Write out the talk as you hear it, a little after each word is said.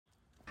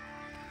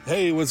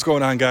Hey, what's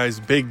going on, guys?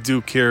 Big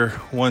Duke here,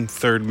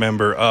 1/3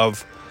 member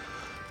of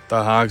the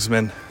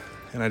Hogsman,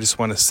 and I just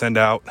want to send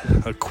out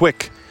a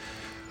quick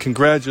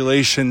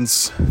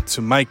congratulations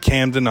to Mike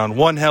Camden on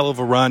one hell of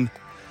a run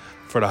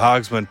for the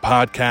Hogsman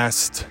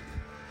podcast.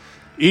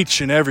 Each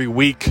and every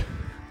week,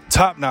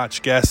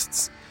 top-notch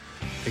guests,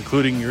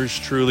 including yours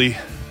truly,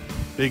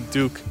 Big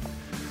Duke.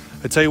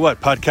 I tell you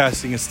what,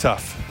 podcasting is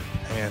tough,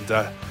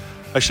 and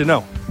I should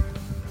know.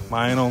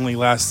 Mine only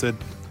lasted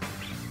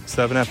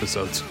 7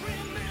 episodes.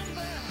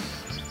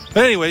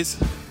 But anyways,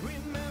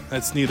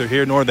 that's neither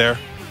here nor there.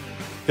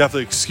 You have to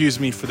excuse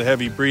me for the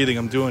heavy breathing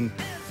I'm doing.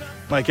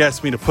 Mike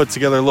asked me to put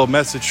together a little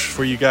message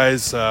for you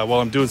guys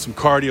while I'm doing some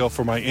cardio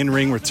for my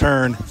in-ring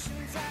return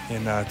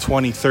in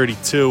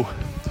 2032.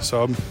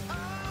 So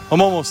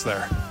I'm almost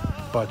there.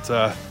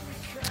 But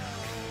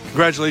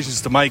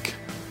congratulations to Mike.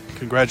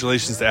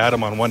 Congratulations to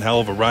Adam on one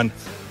hell of a run.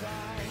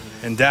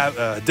 And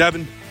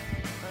Devin,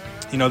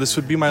 you know, this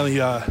would be my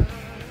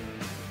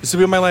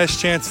last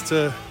chance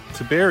to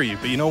bury you.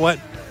 But you know what?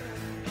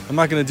 I'm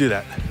not going to do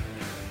that.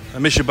 I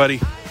miss you, buddy.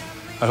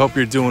 I hope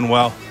you're doing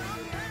well.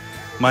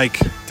 Mike,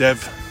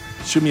 Dev,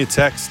 shoot me a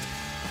text.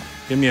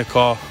 Give me a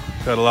call.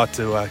 Got a lot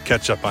to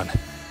catch up on.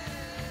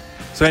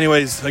 So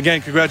anyways,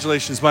 again,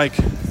 congratulations, Mike.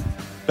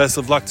 Best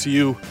of luck to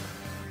you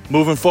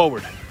moving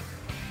forward.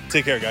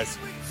 Take care, guys.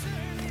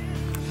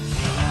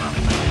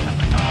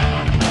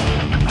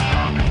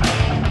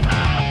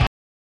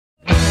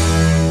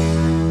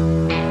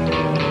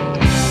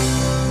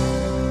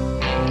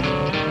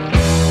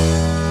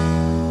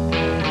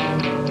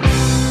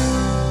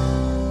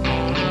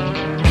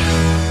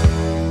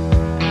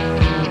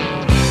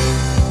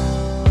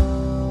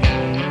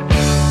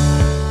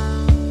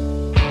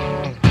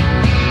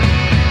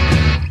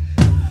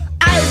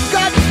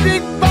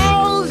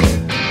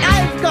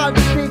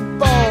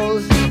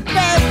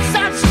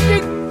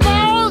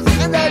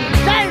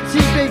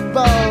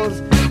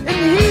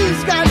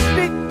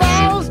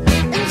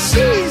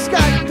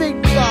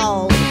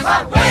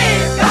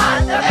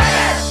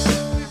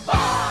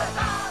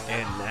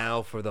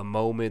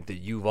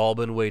 That you've all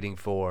been waiting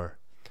for.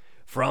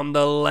 From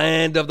the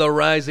land of the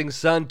rising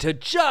sun to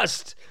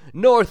just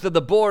north of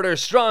the border,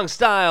 strong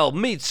style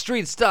meets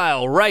street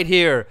style right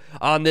here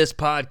on this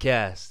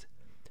podcast.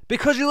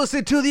 Because you're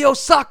listening to the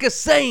Osaka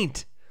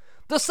Saint,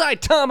 the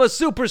Saitama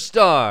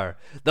Superstar,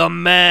 the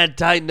Mad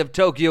Titan of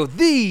Tokyo,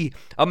 the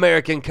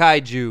American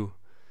Kaiju.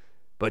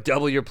 But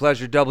double your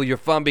pleasure, double your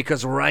fun,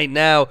 because right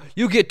now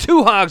you get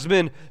 2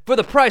 Hogsmen for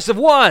the price of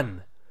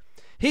 1.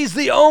 He's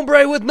the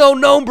hombre with no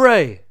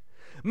nombre.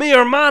 Mi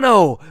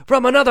hermano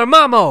from another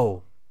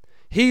mamo.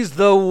 He's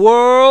the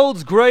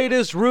world's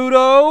greatest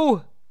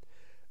Rudo.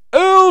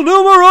 El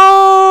numero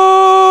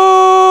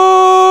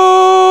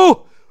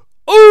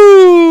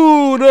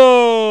uno.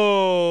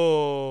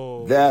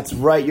 That's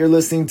right. You're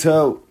listening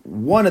to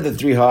one of the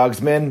 3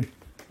 Hogsmen.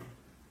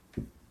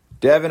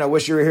 Devin, I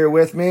wish you were here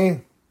with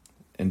me.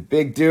 And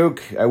Big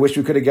Duke, I wish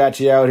we could have got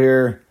you out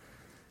here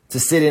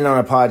to sit in on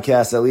a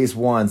podcast at least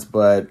once.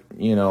 But,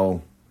 you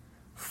know,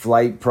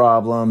 flight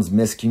problems,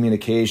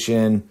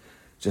 miscommunication,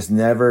 just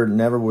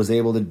never was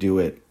able to do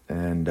it,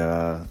 and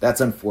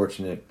that's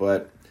unfortunate.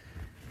 But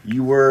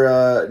you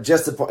were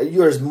you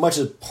were as much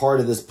a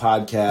part of this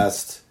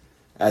podcast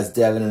as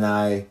Devin and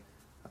I.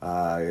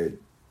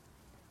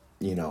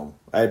 You know,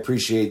 I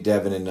appreciate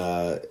Devin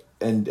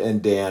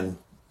and Dan,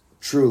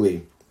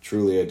 truly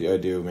I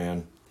do,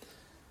 man.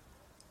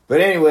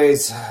 But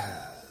anyways,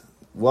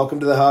 welcome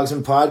to the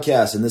Hogsman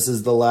podcast, and this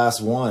is the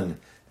last one.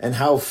 And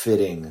how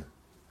fitting.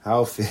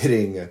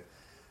 NPA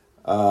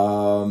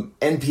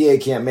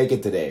can't make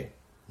it today.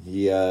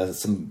 He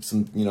some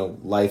you know,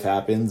 life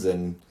happens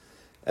and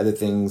other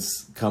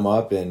things come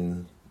up,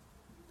 and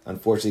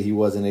unfortunately he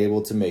wasn't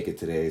able to make it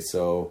today.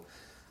 So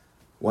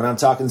when I'm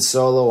talking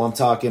solo, I'm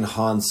talking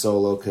Han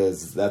Solo,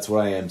 because that's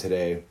what I am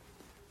today.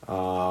 It's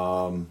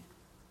the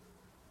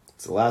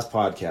last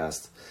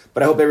podcast,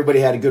 but I hope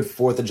everybody had a good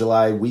 4th of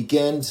July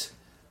weekend.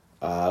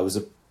 It was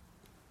a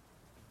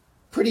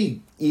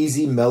pretty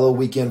easy, mellow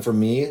weekend for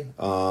me.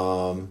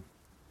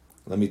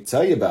 Let me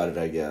tell you about it,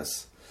 I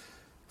guess.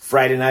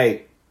 Friday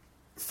night,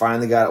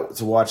 finally got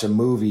to watch a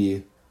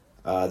movie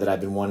that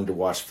I've been wanting to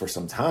watch for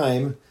some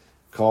time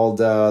called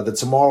The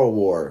Tomorrow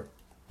War.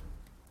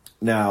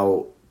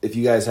 Now, if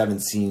you guys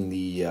haven't seen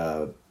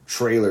the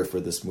trailer for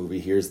this movie,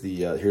 here's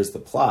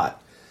the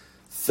plot.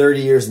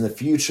 30 years in the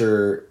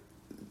future,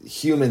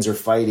 humans are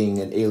fighting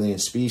an alien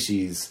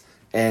species,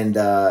 and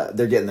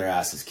they're getting their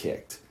asses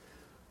kicked.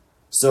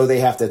 So they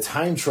have to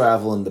time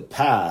travel in the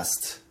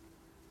past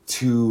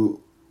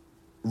to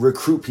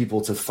recruit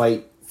people to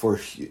fight for,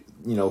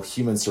 you know,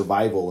 human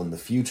survival in the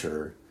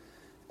future.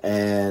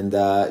 And,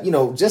 you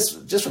know,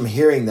 just from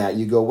hearing that,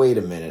 you go, wait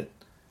a minute.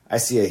 I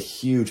see a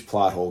huge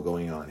plot hole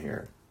going on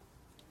here.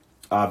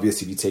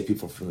 Obviously, if you take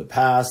people from the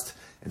past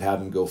and have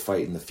them go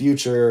fight in the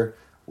future,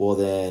 well,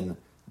 then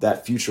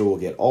that future will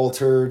get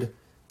altered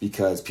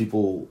because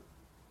people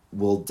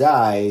will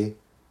die.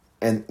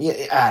 And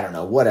I don't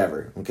know,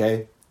 whatever,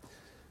 okay?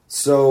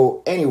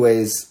 So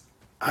anyways,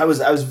 I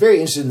was very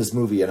interested in this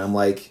movie, and I'm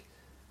like,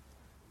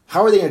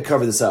 how are they going to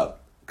cover this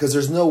up? Because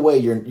there's no way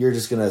you're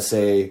just going to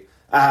say,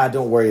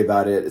 don't worry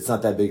about it. It's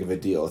not that big of a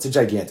deal. It's a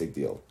gigantic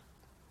deal.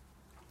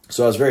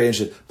 So I was very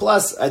interested.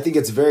 Plus, I think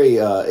it's very.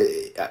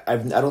 I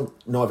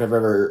don't know if I've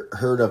ever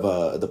heard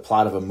of the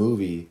plot of a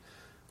movie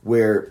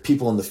where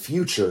people in the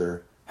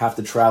future have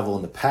to travel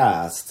in the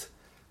past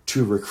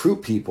to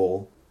recruit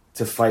people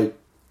to fight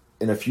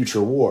in a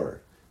future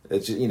war.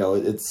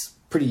 It's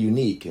pretty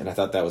unique, and I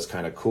thought that was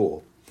kind of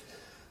cool.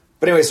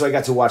 But anyway, so I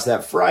got to watch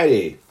that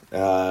Friday.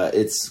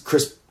 It's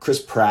Chris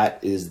Pratt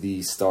is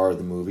the star of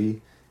the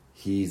movie.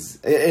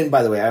 And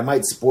by the way, I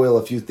might spoil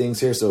a few things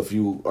here, so if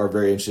you are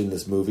very interested in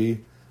this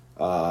movie,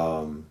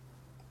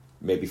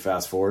 maybe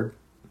fast forward,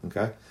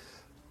 okay?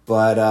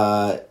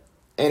 But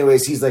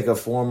anyways, he's like a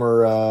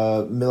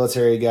former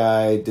military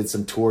guy, did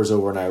some tours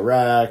over in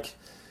Iraq,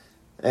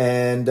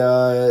 and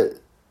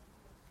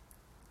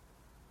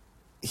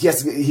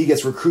he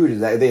gets recruited.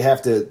 They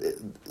have to.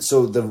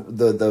 So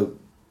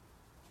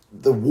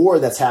the war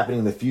that's happening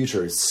in the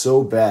future is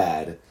so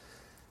bad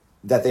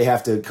that they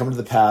have to come to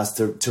the past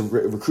to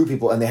recruit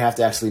people, and they have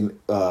to actually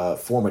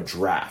form a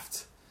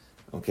draft.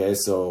 Okay,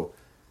 so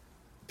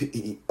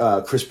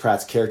Chris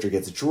Pratt's character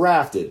gets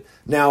drafted.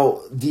 Now,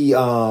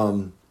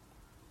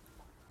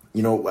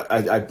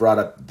 I brought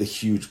up the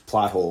huge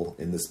plot hole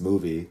in this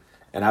movie,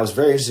 and I was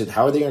very interested.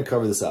 How are they going to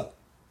cover this up?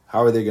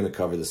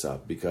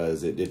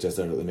 Because it just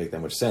doesn't really make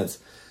that much sense.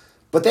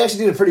 But they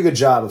actually did a pretty good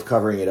job of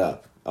covering it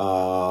up.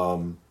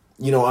 I'm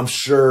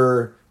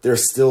sure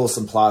there's still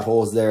some plot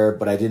holes there,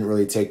 but I didn't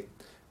really take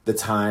the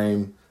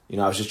time.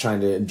 I was just trying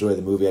to enjoy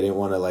the movie. I didn't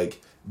want to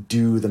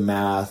do the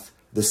math,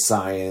 the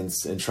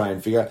science, and try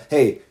and figure out,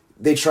 hey,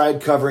 they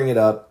tried covering it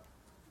up,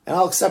 and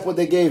I'll accept what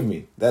they gave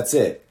me. That's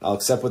it. I'll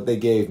accept what they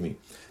gave me.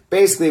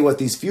 Basically, what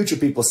these future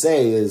people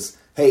say is,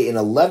 hey, in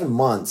 11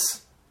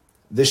 months,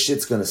 this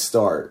shit's going to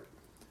start.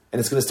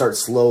 And it's going to start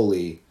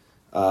slowly.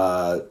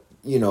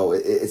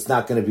 It's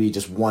not going to be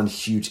just one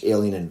huge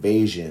alien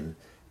invasion.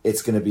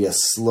 It's going to be a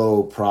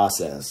slow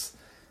process.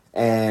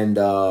 And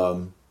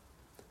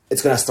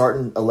it's going to start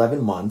in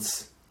 11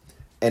 months.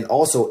 And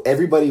also,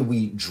 everybody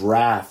we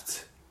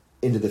draft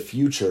into the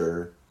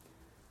future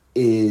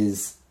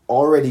is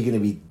already going to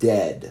be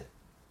dead.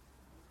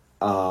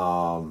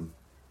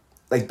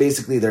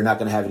 Basically, they're not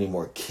going to have any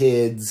more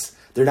kids.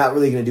 They're not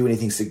really going to do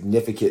anything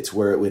significant to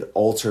where it would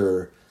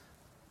alter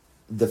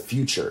the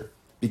future.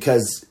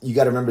 Because you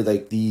got to remember,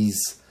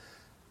 these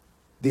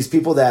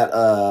people that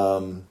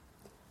are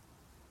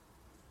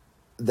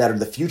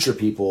the future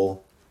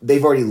people,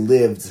 they've already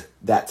lived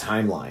that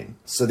timeline,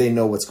 so they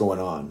know what's going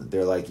on.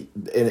 They're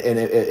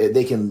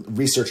they can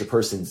research a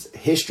person's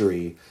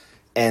history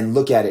and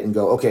look at it and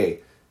go, okay,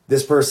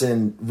 this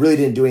person really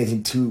didn't do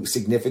anything too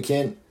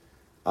significant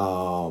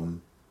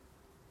in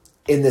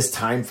this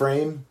time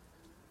frame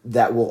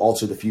that will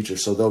alter the future.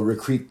 So they'll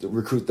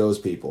recruit those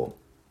people.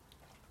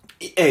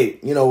 Hey,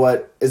 you know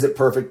what? Is it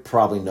perfect?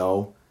 Probably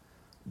no.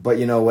 But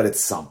you know what?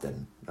 It's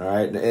something. All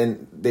right.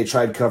 And they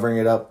tried covering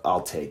it up.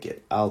 I'll take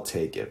it.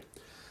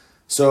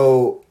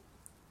 So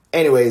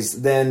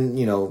anyways, then,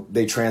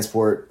 they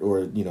transport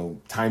or,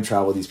 time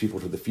travel these people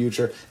to the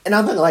future. And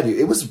I'm not gonna lie to you,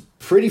 it was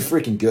pretty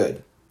freaking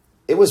good.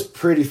 I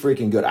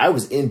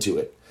was into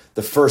it.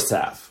 The first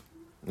half.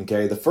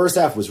 Okay. The first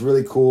half was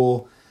really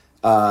cool.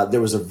 There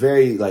was a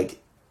very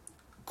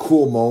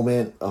cool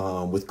moment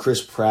with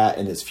Chris Pratt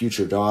and his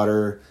future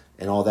daughter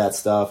and all that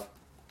stuff.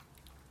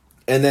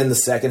 And then the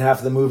second half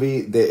of the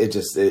movie, they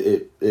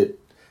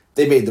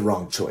made the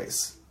wrong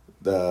choice.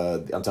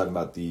 I'm talking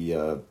about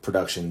the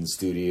production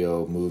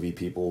studio, movie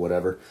people,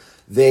 whatever.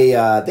 They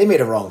made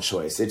a wrong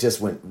choice. It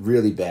just went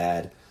really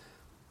bad.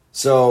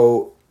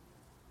 So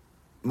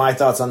my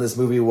thoughts on this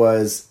movie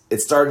was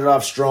it started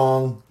off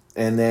strong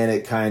and then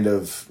it kind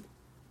of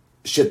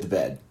shit the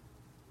bed,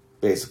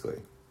 basically.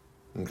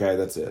 Okay,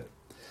 that's it.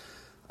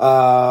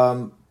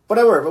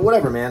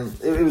 Whatever, man.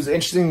 It was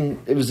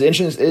interesting. It was an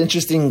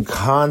interesting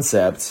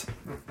concept,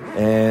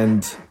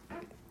 and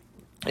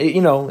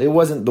it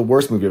wasn't the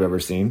worst movie I've ever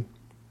seen.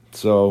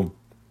 So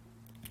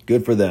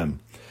good for them.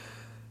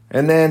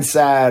 And then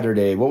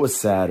Saturday. What was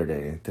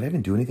Saturday? Did I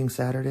even do anything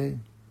Saturday?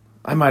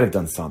 I might have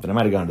done something. I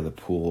might have gone to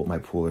my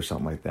pool or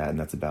something like that, and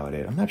that's about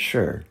it. I'm not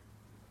sure.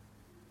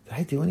 Did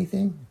I do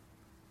anything?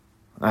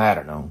 I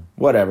don't know.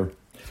 Whatever.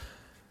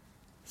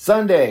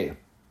 Sunday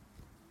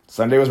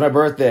was my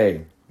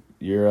birthday.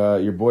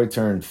 Your boy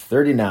turned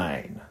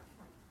 39.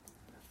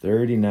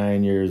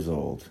 39 years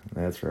old.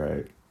 That's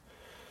right.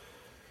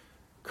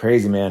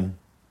 Crazy, man.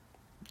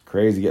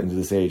 Crazy getting to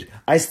this age.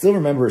 I still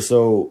remember,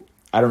 so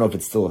I don't know if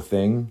it's still a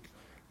thing,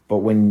 but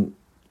when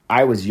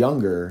I was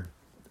younger,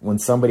 when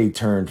somebody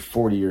turned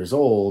 40 years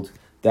old,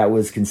 that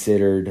was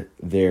considered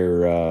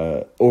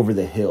their over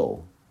the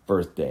hill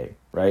birthday,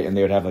 right? And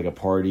they would have a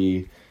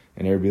party,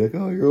 and they would be like,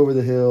 oh, you're over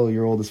the hill,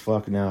 you're old as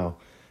fuck now.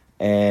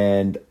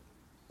 And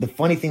the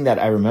funny thing that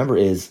I remember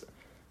is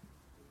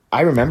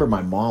I remember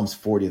my mom's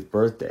 40th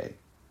birthday,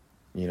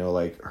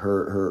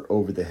 her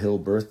over the hill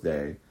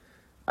birthday.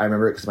 I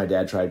remember it because my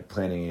dad tried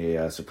planning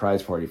a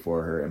surprise party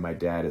for her, and my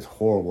dad is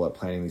horrible at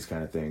planning these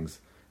kind of things.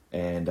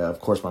 And, of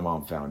course, my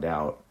mom found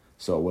out,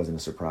 so it wasn't a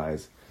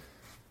surprise.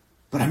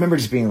 But I remember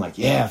just being like,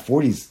 yeah,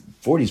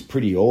 40's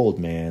pretty old,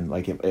 man.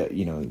 Like,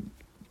 you know,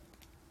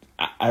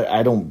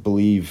 I don't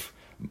believe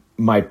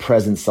my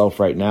present self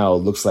right now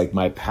looks like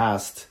my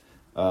past,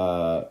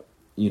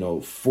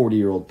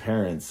 40-year-old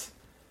parents.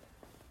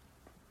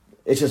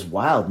 It's just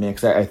wild, man,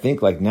 because I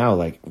think, like, now,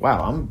 like,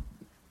 wow,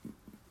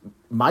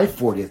 my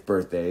 40th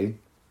birthday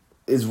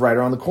is right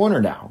around the corner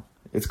now.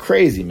 It's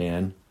crazy,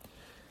 man.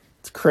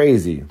 It's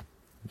crazy.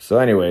 So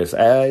anyways,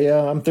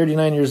 I'm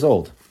 39 years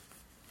old.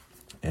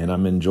 And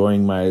I'm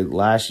enjoying my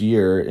last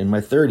year in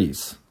my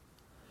 30s.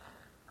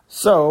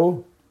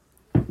 So,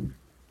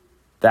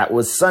 that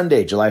was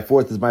Sunday. July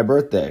 4th is my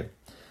birthday.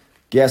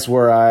 Guess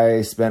where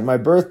I spent my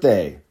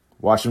birthday?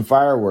 Watching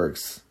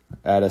fireworks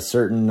at a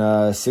certain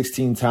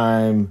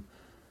 16-time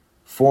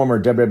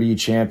former WWE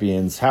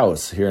champion's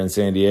house here in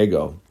San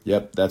Diego.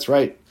 Yep, that's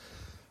right.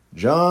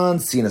 John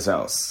Cena's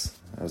house.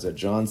 I was at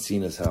John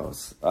Cena's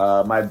house.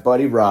 My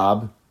buddy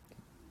Rob,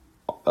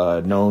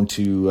 known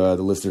to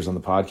the listeners on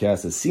the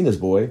podcast as Cena's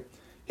Boy,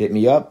 hit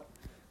me up.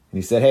 And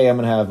he said, hey, I'm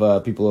going to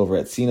have people over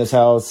at Cena's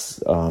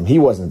house. He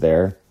wasn't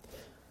there.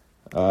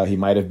 He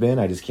might have been.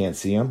 I just can't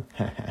see him.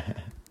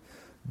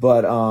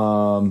 But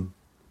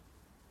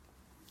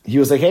he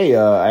was like, hey,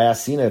 I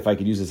asked Cena if I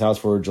could use his house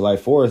for July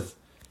 4th.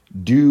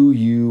 Do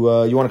you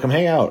want to come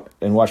hang out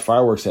and watch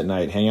fireworks at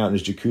night? Hang out in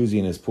his jacuzzi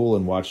and his pool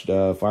and watch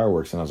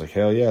fireworks. And I was like,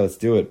 hell yeah, let's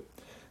do it.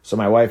 So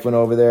my wife went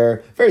over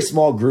there. Very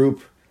small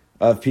group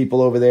of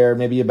people over there,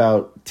 maybe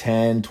about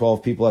 10,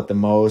 12 people at the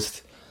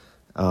most.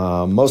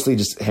 Mostly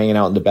just hanging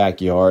out in the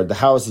backyard. The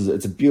house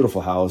it's a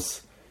beautiful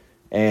house.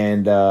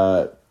 And,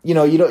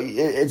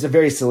 it's a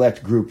very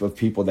select group of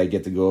people that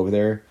get to go over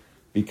there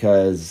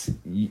because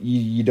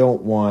you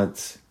don't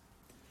want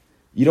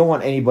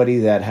anybody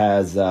that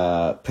has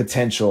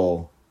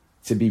potential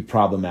to be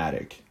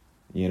problematic.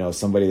 You know,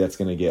 somebody that's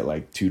going to get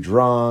like too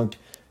drunk,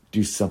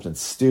 do something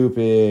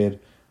stupid,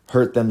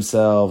 hurt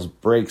themselves,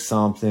 break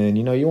something.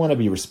 You know, you want to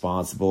be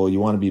responsible. You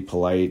want to be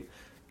polite.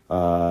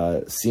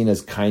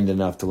 Cena's kind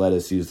enough to let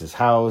us use his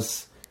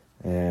house.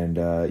 And,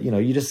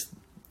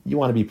 you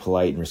want to be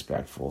polite and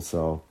respectful.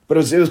 So, but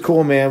it was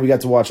cool, man. We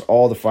got to watch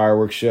all the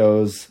fireworks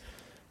shows.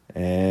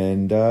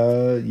 And,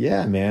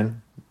 yeah,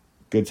 man,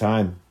 good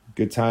time.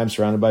 Good time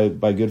surrounded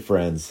by good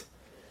friends.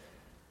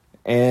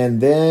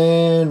 And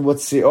then,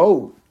 let's see.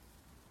 Oh,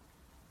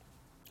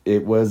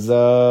 it was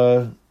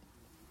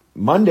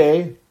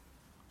Monday,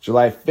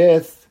 July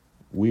 5th.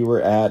 We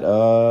were at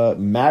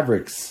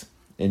Mavericks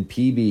in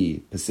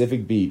PB,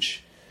 Pacific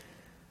Beach.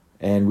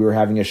 And we were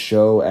having a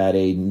show at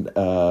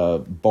a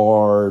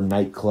bar,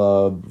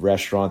 nightclub,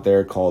 restaurant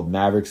there called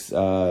Mavericks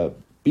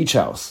Beach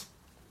House.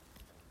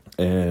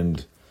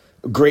 And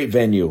a great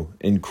venue,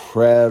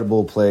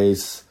 incredible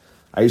place.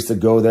 I used to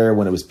go there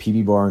when it was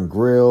PB Bar and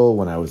Grill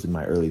when I was in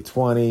my early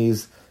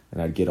 20s,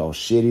 and I'd get all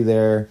shitty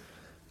there.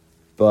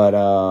 But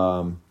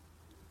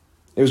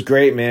it was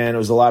great, man. It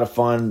was a lot of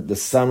fun. The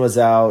sun was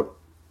out.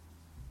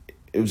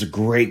 It was a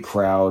great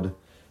crowd.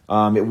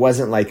 It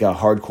wasn't like a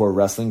hardcore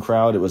wrestling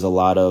crowd. It was a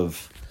lot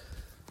of,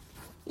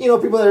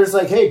 people that are just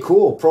like, hey,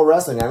 cool, pro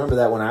wrestling. I remember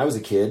that when I was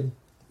a kid.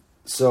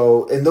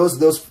 So, and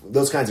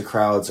those kinds of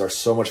crowds are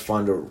so much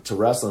fun to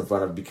wrestle in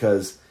front of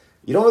because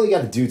you don't really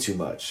got to do too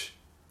much.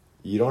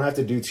 You don't have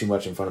to do too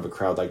much in front of a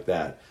crowd like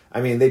that. I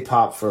mean, they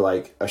pop for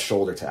like a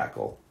shoulder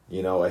tackle.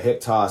 A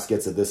hip toss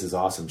gets a "This is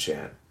awesome"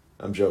 chant.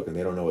 I'm joking.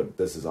 They don't know what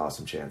 "This is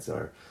awesome" chants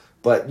are.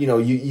 But, you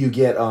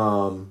get,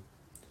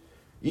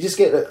 you just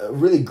get a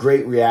really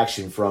great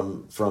reaction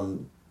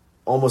from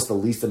almost the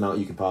least amount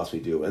you can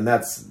possibly do. And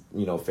that's,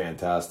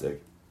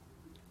 fantastic.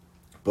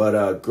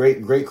 But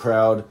great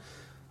crowd.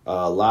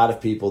 A lot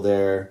of people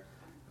there.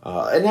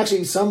 And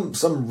actually some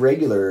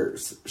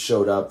regulars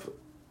showed up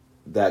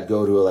that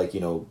go to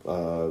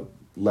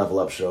Level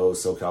Up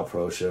shows, SoCal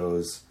Pro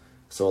shows.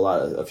 So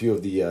a few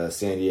of the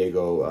San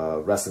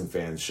Diego wrestling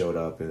fans showed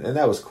up, and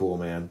that was cool,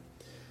 man.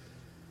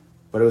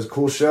 But it was a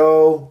cool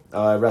show.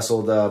 I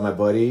wrestled my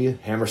buddy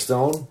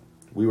Hammerstone.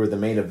 We were the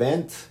main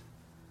event,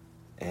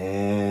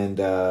 and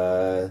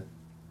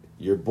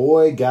your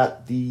boy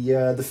got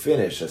the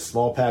finish, a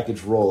small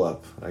package roll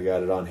up. I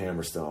got it on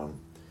Hammerstone,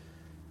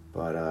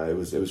 but it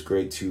was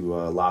great to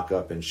lock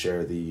up and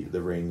share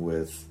the ring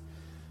with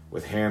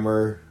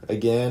Hammer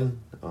again.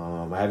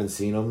 I haven't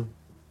seen him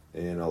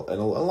in a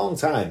long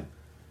time.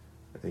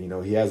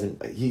 He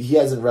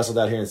hasn't wrestled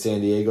out here in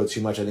San Diego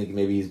too much. I think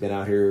maybe he's been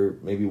out here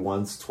maybe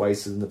once,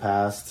 twice in the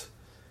past.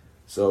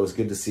 So it was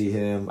good to see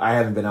him. I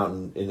haven't been out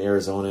in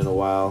Arizona in a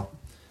while.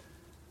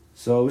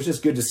 So it was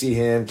just good to see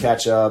him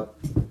catch up,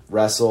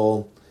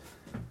 wrestle.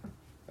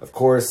 Of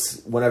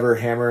course, whenever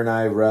Hammer and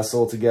I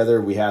wrestle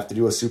together, we have to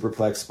do a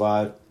superplex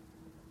spot.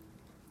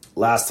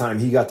 Last time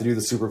he got to do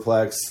the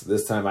superplex.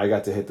 This time I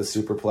got to hit the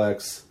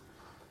superplex.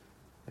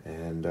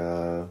 And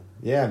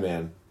yeah,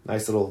 man,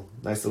 nice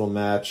little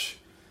match,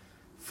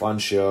 fun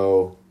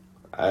show.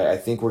 I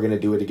think we're gonna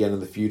do it again in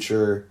the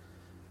future.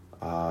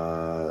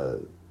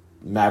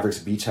 Mavericks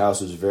Beach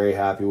House was very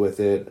happy with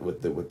it,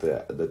 with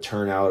the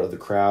turnout of the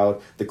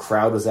crowd. The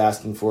crowd was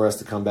asking for us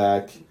to come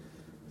back.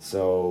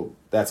 So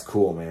that's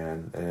cool,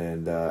 man.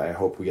 And I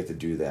hope we get to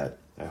do that.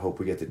 I hope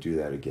we get to do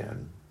that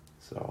again.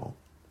 So,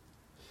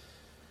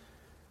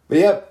 but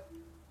yep.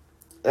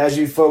 As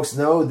you folks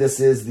know, this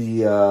is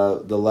the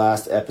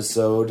last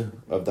episode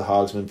of the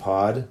Hogsman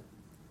Pod.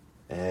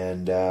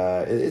 And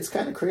it's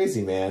kind of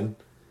crazy, man.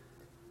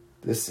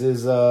 This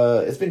is,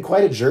 it's been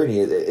quite a journey.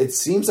 It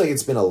seems like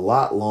it's been a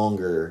lot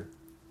longer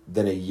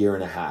than a year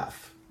and a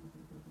half.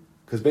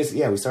 Because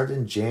basically, we started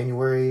in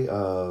January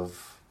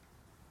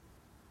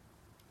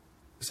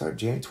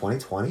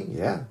 2020?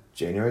 Yeah,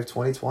 January of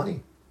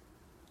 2020.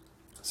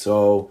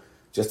 So,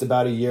 just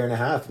about a year and a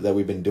half that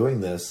we've been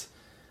doing this.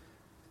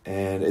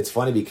 And it's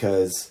funny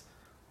because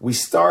we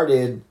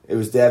started, it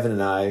was Devin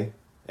and I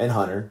and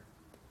Hunter.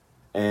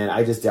 And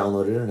I just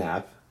downloaded an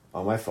app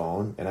on my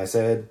phone. And I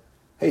said,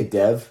 hey,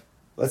 Dev,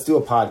 let's do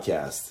a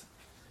podcast.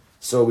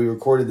 So we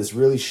recorded this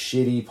really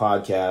shitty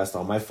podcast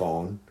on my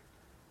phone.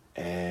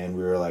 And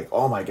we were like,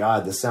 oh my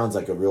God, this sounds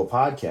like a real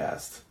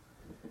podcast.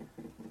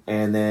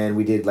 And then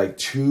we did like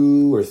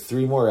 2 or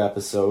 3 more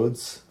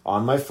episodes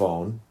on my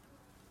phone.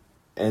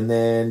 And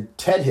then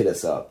Ted hit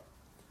us up.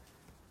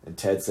 And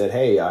Ted said,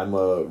 hey, I'm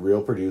a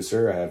real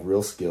producer. I have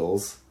real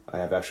skills. I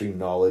have actually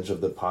knowledge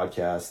of the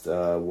podcast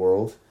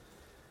world.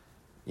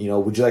 You know,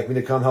 would you like me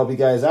to come help you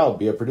guys out,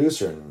 be a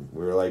producer? And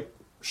we were like,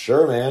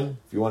 sure, man.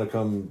 If you want to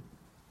come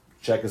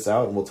check us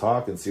out and we'll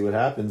talk and see what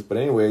happens. But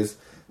anyways,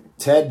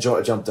 Ted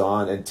jumped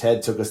on and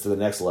Ted took us to the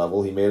next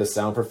level. He made us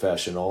sound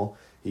professional.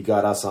 He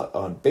got us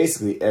on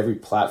basically every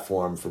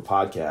platform for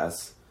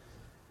podcasts.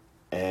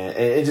 And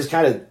it just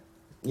kind of,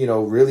 you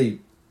know, really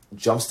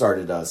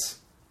jump-started us.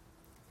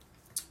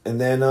 And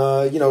then,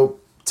 you know,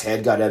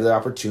 Ted got other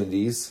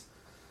opportunities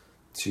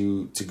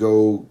to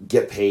go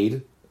get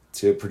paid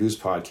to produce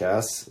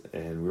podcasts.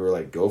 And we were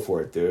like, go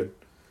for it, dude.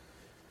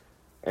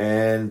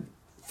 And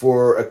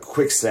for a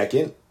quick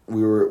second,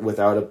 we were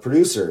without a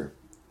producer.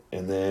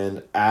 And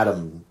then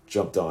Adam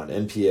jumped on,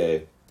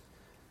 NPA.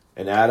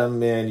 And Adam,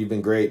 man, you've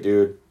been great,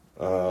 dude.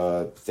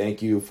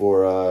 Thank you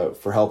for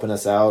helping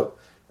us out.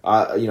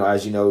 You know,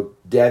 as you know,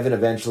 Devin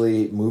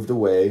eventually moved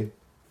away.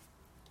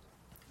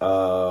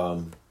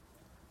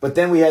 But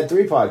then we had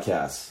 3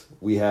 podcasts.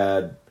 We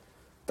had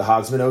the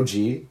Hogsman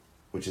OG,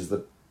 which is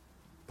the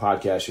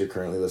podcast you're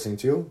currently listening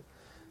to.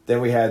 Then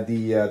we had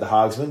the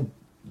Hogsman,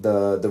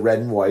 the Red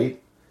and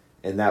White,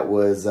 and that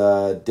was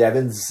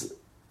Devin's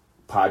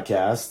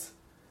podcast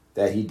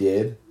that he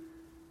did.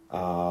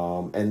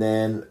 And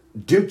then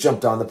Duke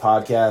jumped on the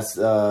podcast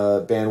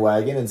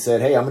bandwagon and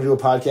said, hey, I'm going to do a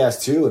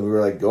podcast too. And we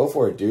were like, go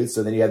for it, dude.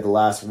 So then you had the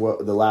last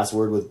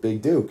word with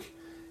Big Duke.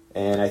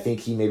 And I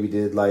think he maybe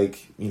did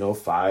like, you know,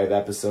 5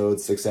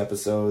 episodes, 6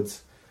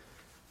 episodes.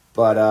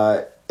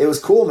 But it was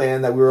cool,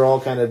 man, that we were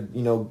all kind of,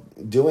 you know,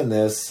 doing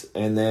this.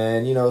 And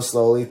then, you know,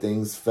 slowly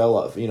things fell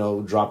off, you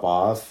know, drop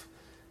off.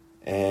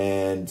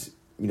 And,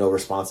 you know,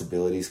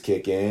 responsibilities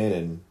kick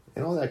in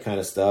and all that kind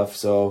of stuff.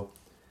 So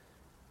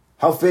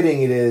how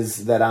fitting it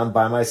is that I'm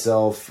by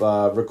myself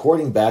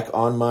recording back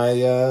on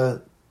my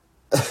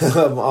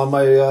on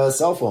my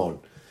cell phone.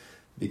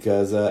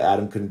 Because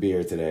Adam couldn't be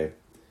here today.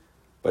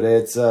 But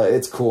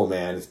it's cool,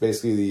 man. It's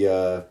basically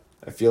I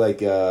feel like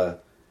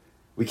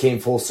we came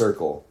full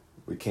circle.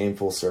 We came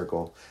full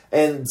circle.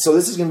 And so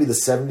this is going to be the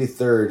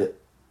 73rd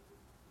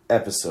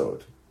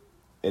episode.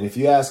 And if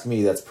you ask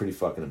me, that's pretty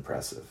fucking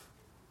impressive.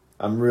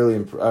 I'm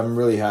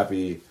really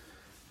happy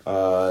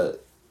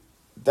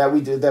that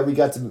we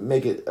got to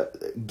make it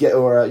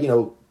you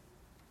know,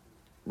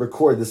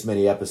 record this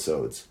many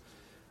episodes.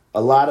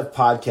 A lot of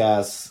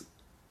podcasts,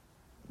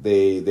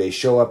 they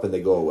show up and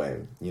they go away.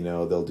 You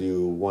know, they'll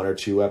do 1 or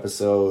 2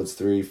 episodes,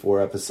 3,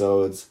 4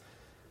 episodes,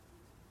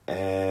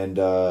 and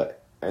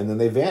then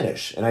they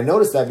vanish. And I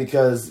noticed that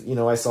because, you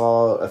know, I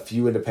saw a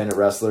few independent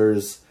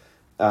wrestlers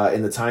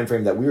in the time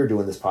frame that we were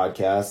doing this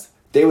podcast.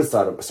 They would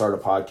start a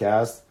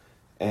podcast,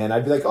 and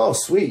I'd be like, oh,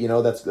 sweet, you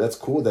know, that's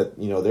cool that,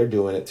 you know, they're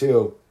doing it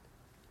too.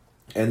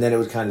 And then it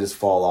would kind of just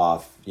fall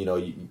off. You know,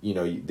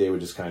 they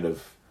would just kind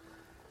of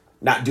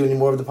not do any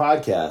more of the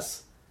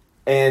podcasts.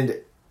 And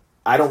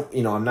I don't,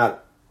 you know, I'm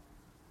not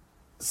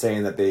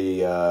saying that they,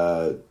 you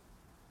know,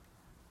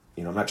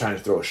 I'm not trying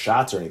to throw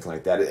shots or anything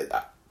like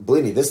that.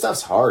 Believe me, this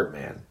stuff's hard,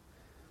 man.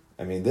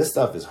 I mean, this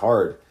stuff is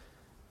hard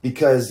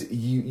because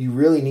you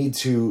really need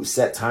to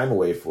set time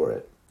away for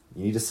it.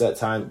 You need to set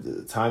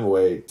time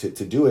away to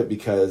do it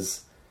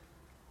because,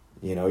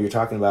 you know, you're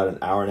talking about an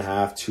hour and a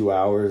half, 2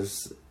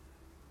 hours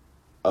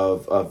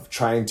of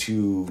trying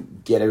to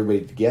get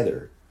everybody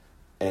together,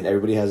 and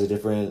everybody has a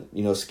different,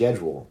 you know,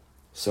 schedule.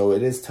 So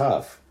it is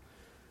tough.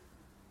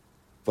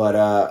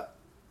 But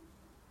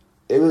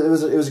it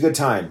was a good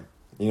time.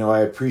 You know,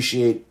 I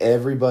appreciate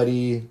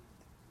everybody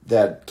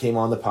that came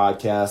on the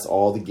podcast,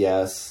 all the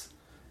guests.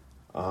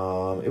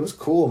 It was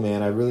cool,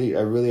 man. I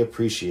really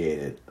appreciate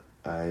it.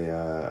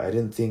 I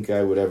didn't think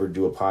I would ever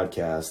do a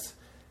podcast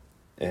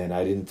And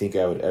I didn't think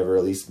I would ever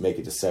at least make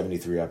it to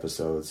 73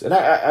 episodes. And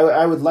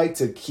I would like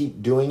to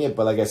keep doing it,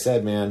 but like I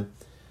said, man,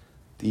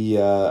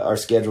 our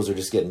schedules are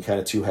just getting kind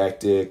of too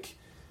hectic.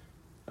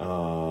 We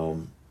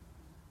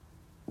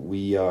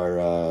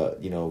are,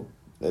 it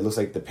looks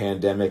like the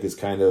pandemic is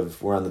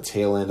we're on the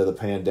tail end of the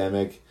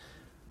pandemic,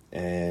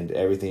 and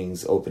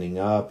everything's opening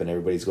up and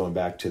everybody's going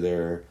back to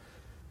their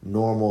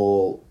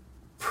normal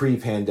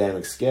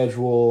pre-pandemic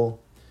schedule.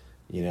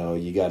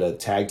 You got a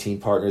tag team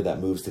partner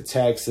that moves to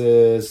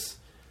Texas.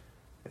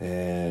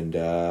 And,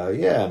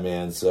 yeah,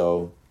 man,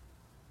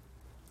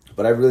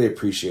 but I really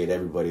appreciate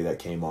everybody that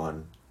came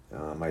on.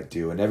 I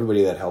do. And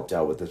everybody that helped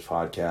out with this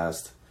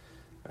podcast.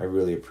 I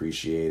really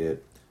appreciate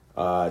it.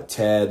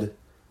 Ted,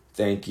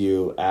 thank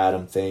you.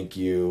 Adam, thank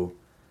you.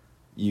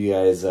 You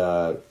guys,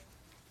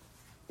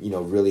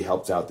 really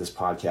helped out this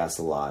podcast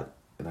a lot,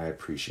 and I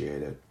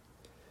appreciate it.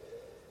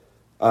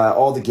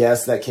 All the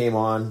guests that came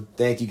on,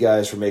 thank you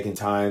guys for making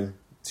time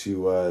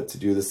to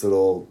do this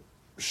little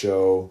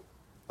show.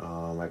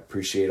 I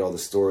appreciate all the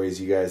stories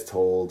you guys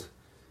told,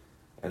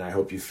 and I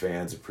hope you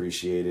fans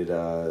appreciated,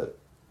 the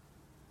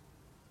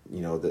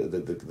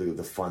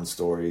fun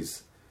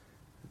stories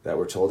that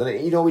were told.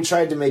 And, we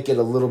tried to make it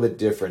a little bit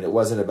different. It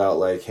wasn't about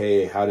like,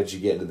 hey, how did you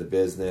get into the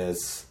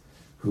business?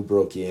 Who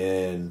broke you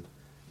in?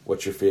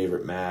 What's your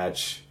favorite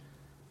match?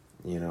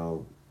 We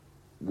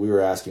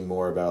were asking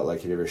more about,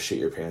 like, have you ever shit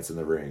your pants in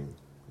the ring?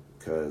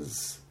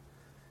 Because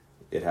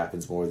it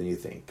happens more than you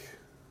think.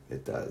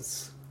 It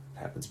does. It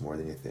happens more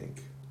than you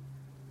think.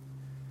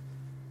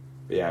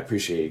 But yeah, I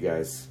appreciate you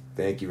guys.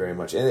 Thank you very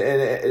much.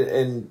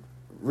 And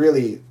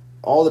really,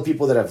 all the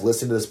people that have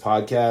listened to this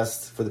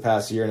podcast for the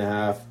past year and a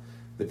half,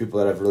 the people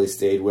that have really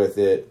stayed with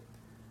it,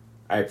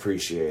 I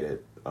appreciate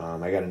it.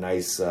 I got a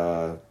nice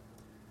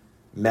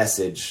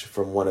message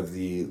from one of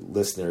the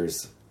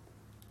listeners,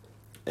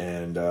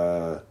 and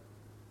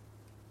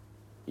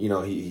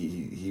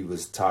he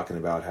was talking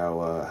about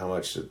how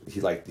much he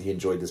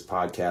enjoyed this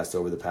podcast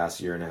over the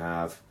past year and a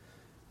half,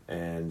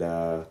 and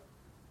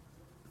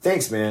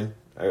thanks, man.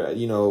 I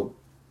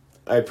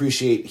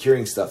appreciate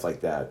hearing stuff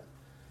like that.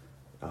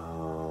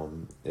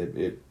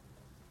 It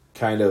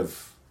kind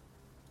of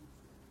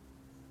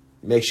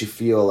makes you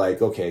feel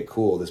like, okay,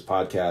 cool, this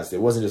podcast, it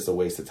wasn't just a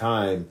waste of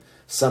time.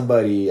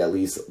 Somebody, at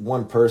least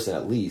one person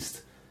at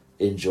least,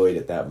 enjoyed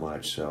it that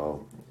much.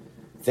 So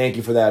thank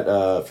you for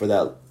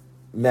that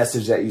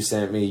message that you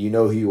sent me. You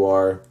know who you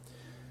are.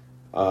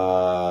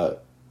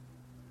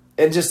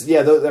 And just,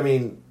 yeah,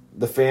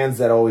 the fans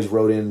that always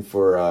wrote in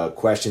for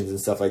questions and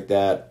stuff like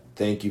that,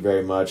 thank you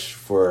very much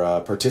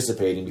for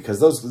participating, because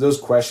those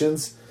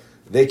questions,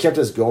 they kept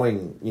us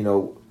going.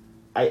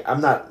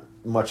 I'm not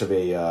much of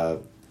a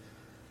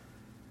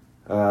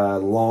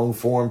long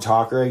form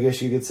talker, I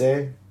guess you could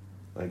say.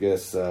 I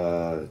guess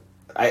I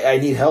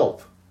need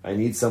help. I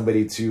need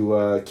somebody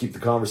to keep the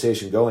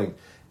conversation going.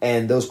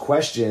 And those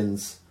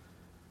questions,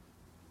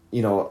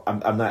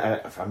 I'm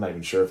not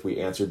even sure if we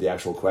answered the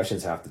actual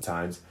questions half the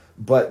times,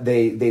 but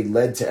they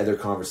led to other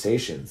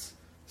conversations.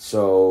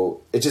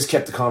 So it just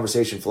kept the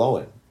conversation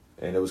flowing,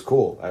 and it was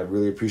cool. I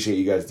really appreciate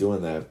you guys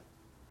doing that.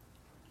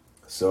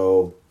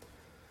 So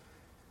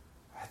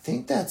I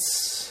think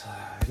that's,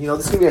 this is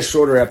going to be a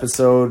shorter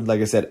episode. Like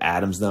I said,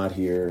 Adam's not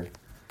here.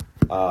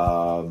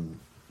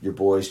 Your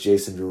boy's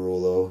Jason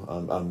Derulo.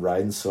 I'm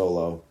riding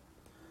solo.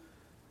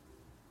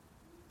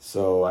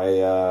 So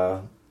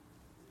I'm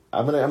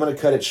gonna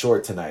cut it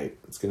short tonight.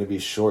 It's gonna be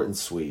short and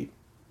sweet.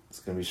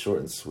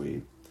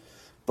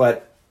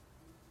 But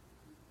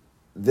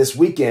this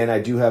weekend I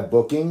do have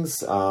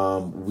bookings.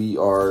 We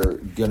are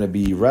gonna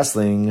be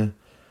wrestling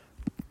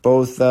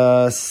both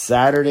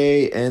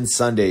Saturday and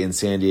Sunday in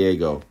San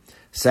Diego.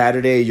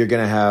 Saturday you're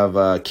gonna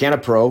have Canna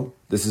Pro.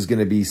 This is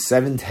gonna be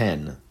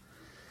 7:10.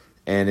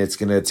 And it's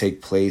going to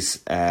take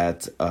place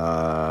at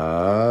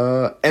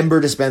Ember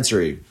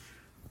Dispensary.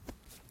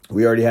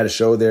 We already had a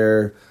show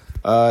there,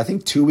 I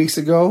think 2 weeks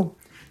ago.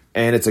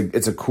 And it's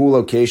a cool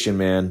location,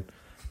 man.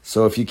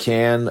 So if you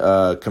can,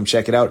 come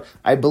check it out.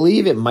 I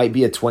believe it might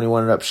be a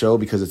 21 and up show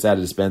because it's at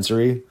a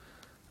dispensary.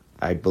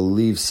 I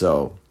believe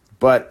so.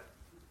 But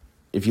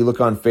if you look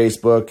on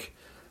Facebook,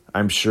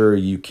 I'm sure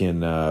you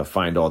can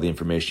find all the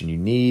information you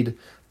need.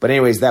 But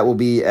anyways, that will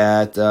be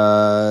at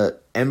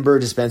Ember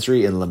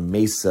Dispensary in La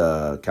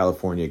Mesa,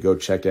 California. Go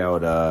check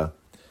out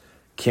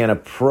Canna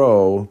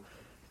Pro.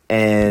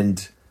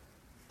 And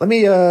let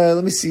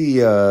me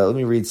see. Let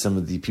me read some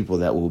of the people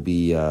that will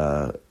be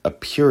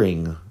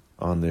appearing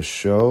on this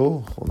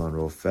show. Hold on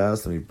real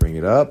fast. Let me bring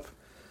it up.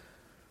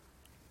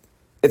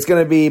 It's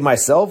going to be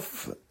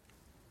myself,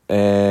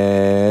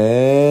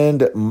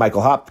 and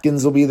Michael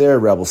Hopkins will be there.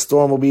 Rebel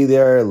Storm will be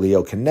there.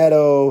 Leo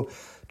Canetto.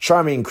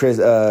 Charming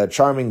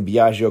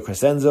Biagio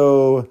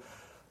Crescenzo.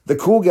 The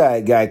cool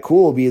guy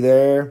Cool will be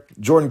there.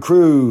 Jordan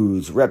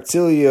Cruz,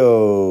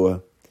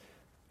 Reptilio,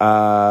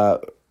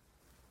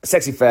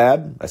 Sexy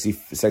Fab. I see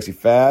Sexy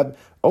Fab.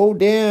 Oh,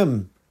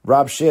 damn.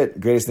 Rob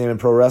Shit, greatest name in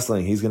pro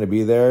wrestling. He's going to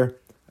be there.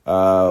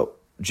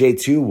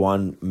 J2,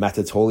 Juan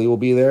Matatoli will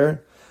be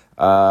there.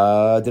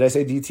 Did I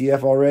say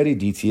DTF already?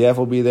 DTF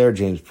will be there.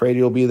 James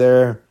Brady will be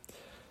there.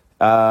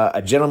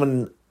 A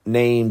gentleman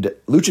named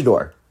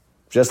Luchador,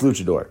 just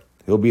Luchador,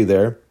 he'll be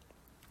there.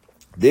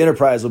 The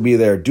Enterprise will be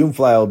there.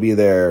 Doomfly will be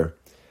there.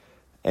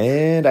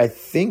 And I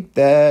think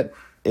that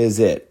is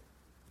it.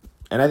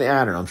 And I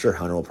don't know. I'm sure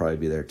Hunter will probably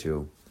be there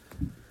too.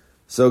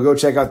 So go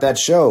check out that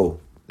show.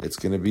 It's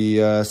going to be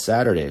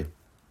Saturday.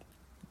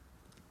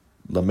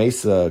 La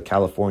Mesa,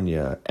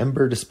 California,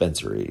 Ember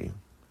Dispensary.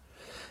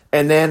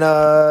 And then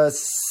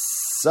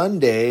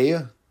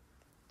Sunday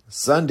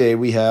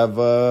we have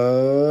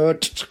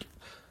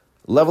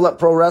Level Up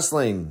Pro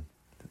Wrestling.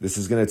 This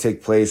is going to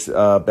take place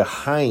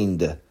behind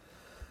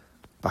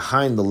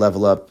the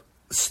Level Up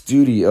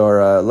Studio,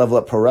 or Level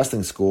Up Pro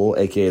Wrestling School,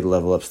 aka the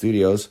Level Up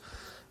Studios.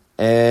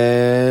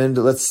 And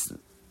let's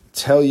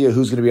tell you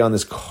who's going to be on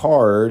this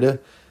card.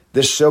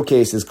 This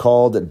showcase is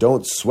called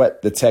Don't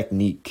Sweat the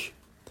Technique.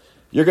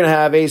 You're going to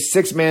have a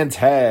 6-man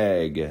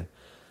tag.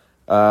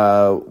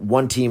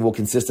 One team will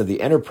consist of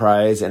the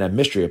Enterprise and a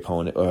mystery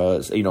opponent,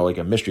 like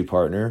a mystery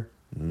partner.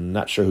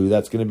 Not sure who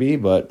that's going to be,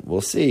 but we'll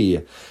see.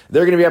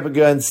 They're going to be up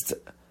against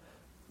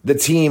the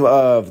team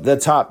of the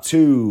top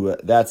two.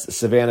 That's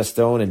Savannah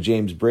Stone and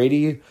James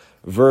Brady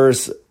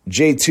versus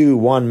J2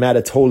 Juan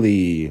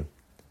Matatoli.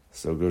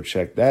 So go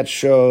check that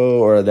show,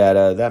 or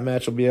that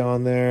match will be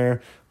on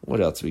there. What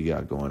else we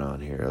got going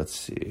on here? Let's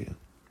see.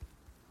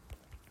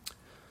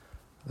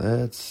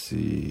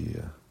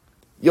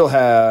 You'll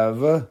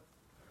have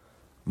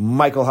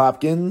Michael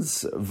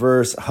Hopkins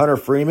versus Hunter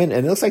Freeman,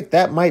 and it looks like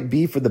that might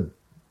be for the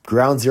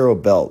Ground Zero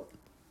belt.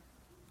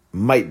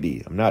 Might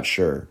be. I'm not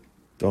sure.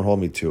 Don't hold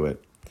me to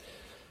it.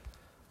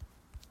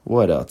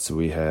 What else do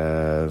we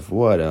have?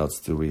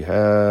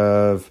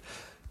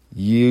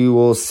 You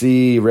will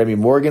see Remy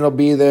Morgan will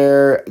be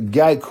there.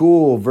 Guy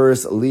Cool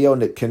versus Leo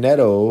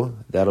Caneto.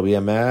 That'll be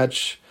a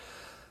match.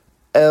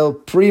 El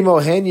Primo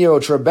Genio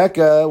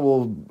Tribeca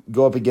will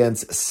go up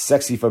against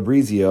Sexy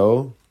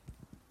Fabrizio.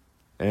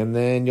 And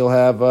then you'll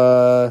have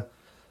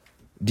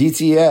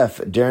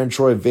DTF, Darren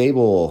Troy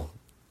Vabel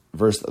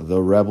versus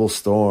the Rebel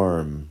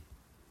Storm.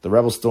 The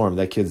Rebel Storm,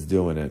 that kid's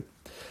doing it.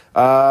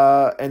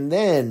 And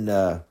then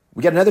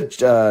we got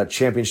another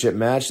championship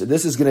match.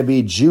 This is going to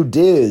be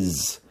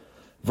Judiz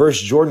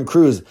versus Jordan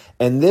Cruz.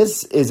 And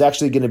this is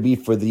actually going to be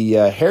for the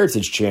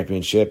Heritage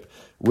Championship,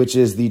 which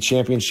is the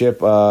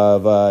championship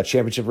of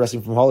Championship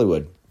Wrestling from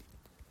Hollywood.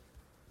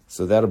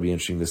 So that'll be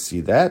interesting to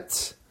see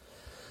that.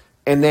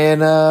 And then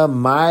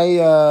my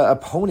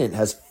opponent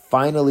has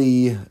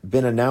finally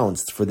been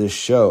announced for this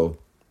show.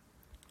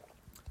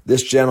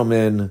 This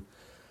gentleman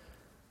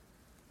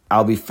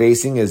I'll be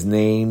facing is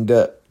named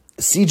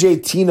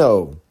CJ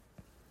Tino.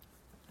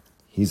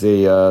 He's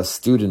a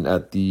student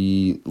at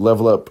the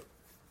Level Up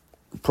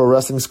Pro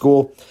Wrestling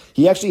School.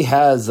 He actually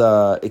has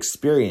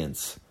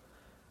experience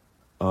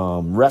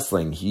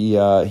wrestling. He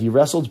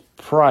wrestled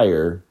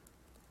prior,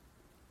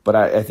 but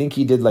I think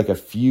he did like a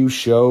few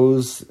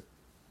shows,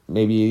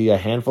 maybe a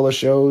handful of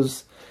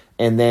shows,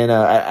 and then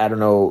I don't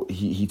know.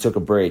 He took a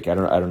break. I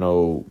don't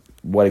know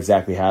what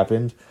exactly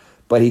happened,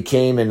 but he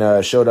came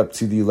and showed up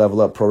to the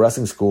Level Up Pro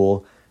Wrestling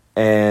School,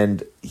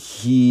 and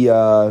he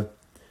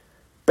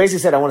basically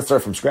said, "I want to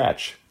start from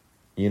scratch."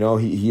 You know,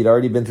 he'd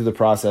already been through the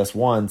process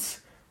once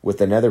with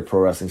another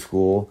pro wrestling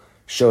school.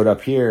 Showed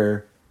up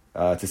here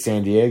to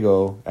San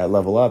Diego at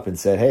Level Up and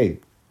said, "Hey,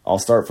 I'll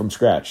start from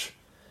scratch,"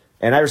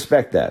 and I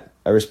respect that.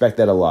 I respect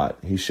that a lot.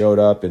 He showed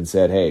up and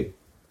said, "Hey,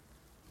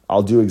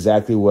 I'll do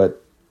exactly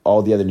what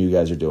all the other new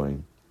guys are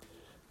doing."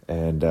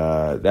 And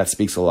that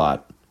speaks a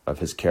lot of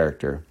his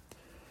character.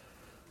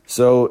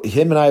 So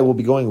him and I will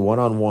be going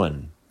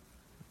one-on-one.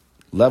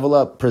 Level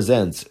Up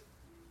presents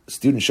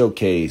Student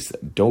Showcase,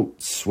 Don't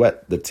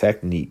Sweat the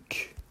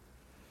Technique.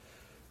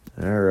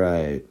 All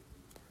right.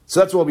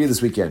 So that's what will be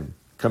this weekend.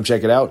 Come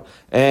check it out.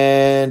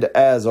 And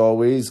as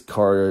always,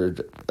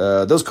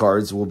 those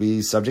cards will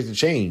be subject to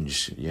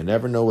change. You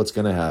never know what's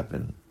going to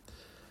happen.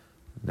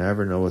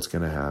 Never know what's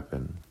going to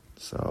happen.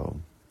 So,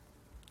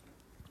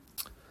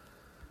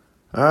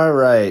 all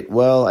right.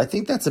 Well, I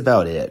think that's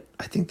about it.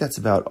 I think that's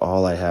about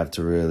all I have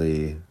to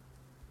really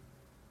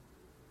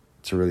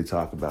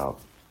talk about.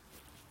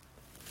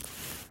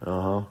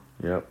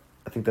 Yep.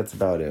 I think that's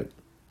about it.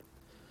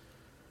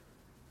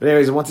 But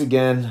anyways, once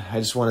again, I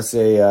just want to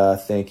say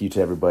thank you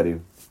to everybody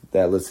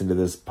that listened to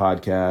this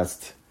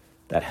podcast,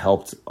 that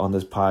helped on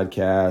this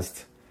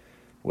podcast,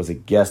 was a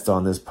guest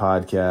on this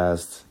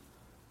podcast.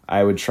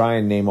 I would try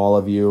and name all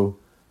of you,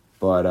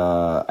 but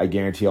I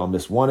guarantee I'll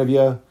miss one of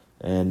you,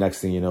 and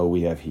next thing you know,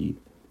 we have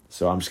heat.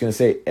 So I'm just going to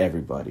say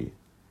everybody.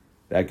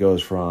 That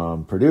goes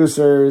from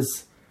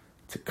producers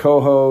to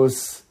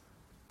co-hosts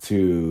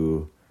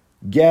to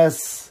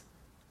guests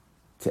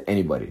to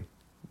anybody.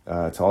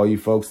 To all you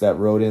folks that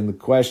wrote in the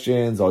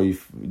questions, all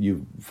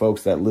you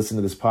folks that listen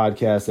to this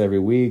podcast every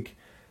week,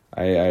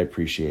 I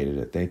appreciated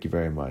it. Thank you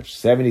very much.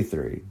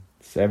 73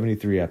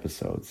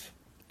 episodes.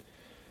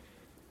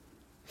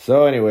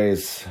 So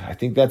anyways, I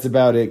think that's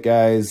about it,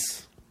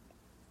 guys.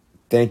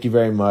 Thank you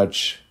very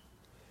much.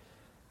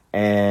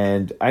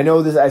 And I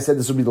know this. I said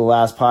this would be the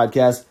last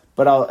podcast,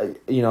 but I'll,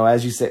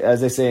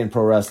 as they say in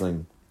pro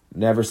wrestling,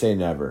 never say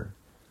never.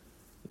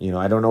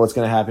 I don't know what's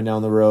going to happen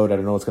down the road. I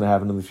don't know what's going to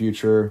happen in the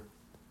future,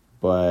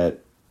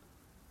 but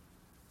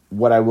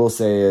what I will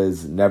say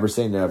is never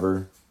say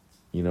never.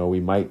 We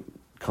might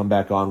come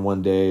back on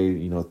one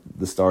day.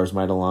 The stars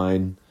might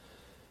align,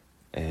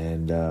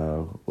 and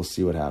we'll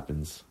see what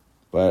happens.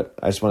 But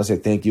I just want to say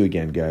thank you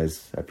again,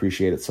 guys. I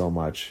appreciate it so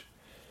much.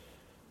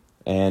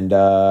 And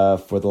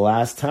for the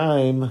last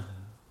time,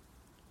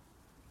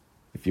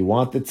 if you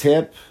want the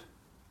tip,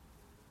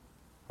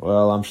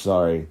 well, I'm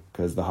sorry,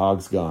 because the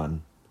hog's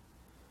gone.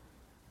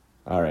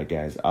 All right,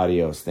 guys.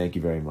 Adios. Thank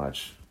you very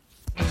much.